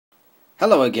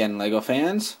Hello again, LEGO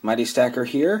fans. Mighty Stacker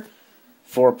here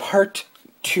for part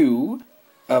 2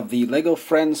 of the LEGO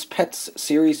Friends Pets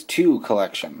Series 2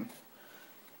 collection.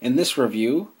 In this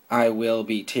review, I will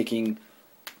be taking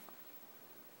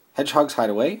Hedgehog's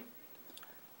Hideaway,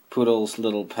 Poodle's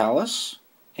Little Palace,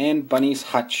 and Bunny's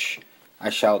Hutch.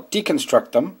 I shall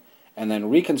deconstruct them and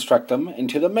then reconstruct them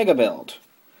into the Megabuild.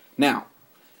 Now,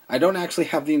 I don't actually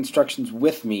have the instructions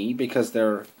with me because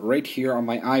they're right here on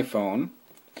my iPhone,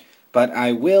 but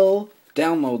I will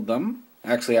download them.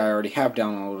 Actually, I already have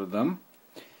downloaded them.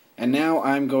 And now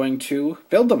I'm going to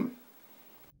build them.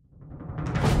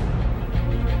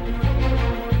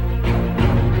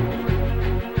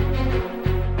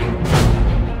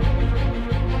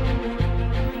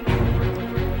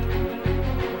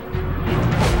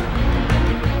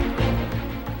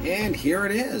 And here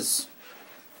it is.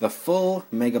 The full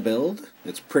Megabuild.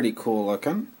 It's pretty cool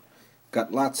looking.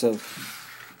 Got lots of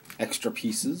extra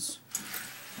pieces.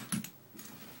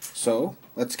 So,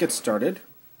 let's get started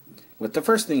with the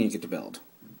first thing you get to build.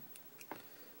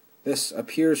 This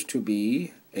appears to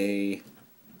be a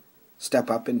step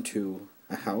up into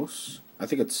a house. I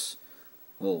think it's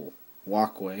a little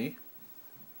walkway.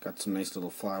 Got some nice little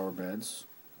flower beds.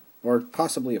 Or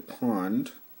possibly a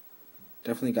pond.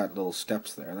 Definitely got little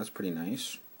steps there. That's pretty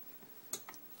nice.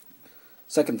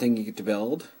 Second thing you get to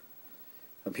build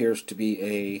appears to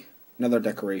be another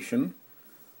decoration.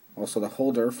 Also the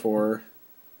holder for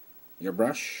your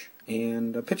brush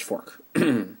and a pitchfork.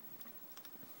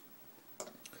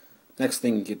 Next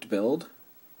thing you get to build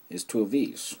is two of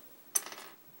these.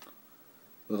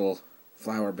 Little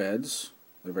flower beds.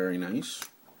 They're very nice.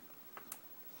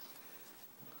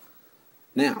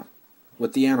 Now,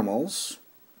 with the animals,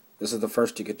 this is the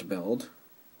first you get to build.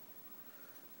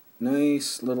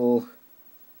 Nice little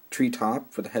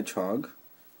treetop for the hedgehog.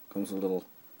 Comes with a little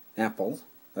apple.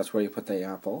 That's where you put the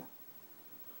apple.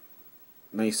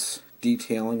 Nice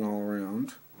detailing all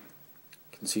around.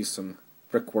 You can see some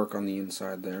brickwork on the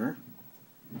inside there.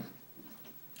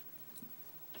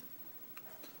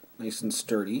 Nice and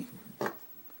sturdy.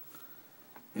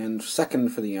 And second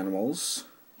for the animals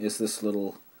is this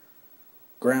little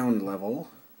ground level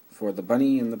for the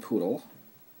bunny and the poodle.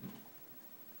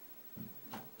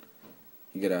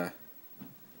 You get a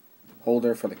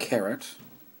holder for the carrot,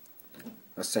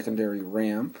 a secondary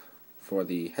ramp for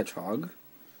the hedgehog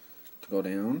to go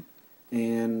down,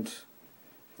 and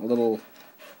a little,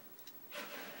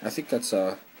 I think that's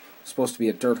supposed to be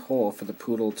a dirt hole for the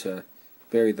poodle to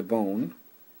bury the bone.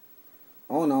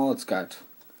 All in all, it's got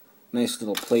nice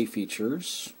little play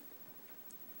features.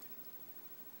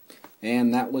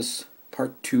 And that was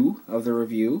part 2 of the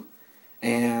review,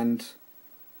 and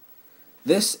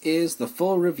this is the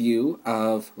full review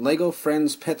of LEGO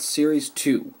Friends Pets Series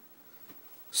 2.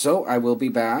 So I will be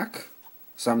back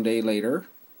someday later.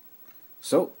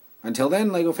 So, until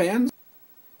then, LEGO fans,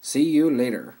 see you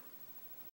later.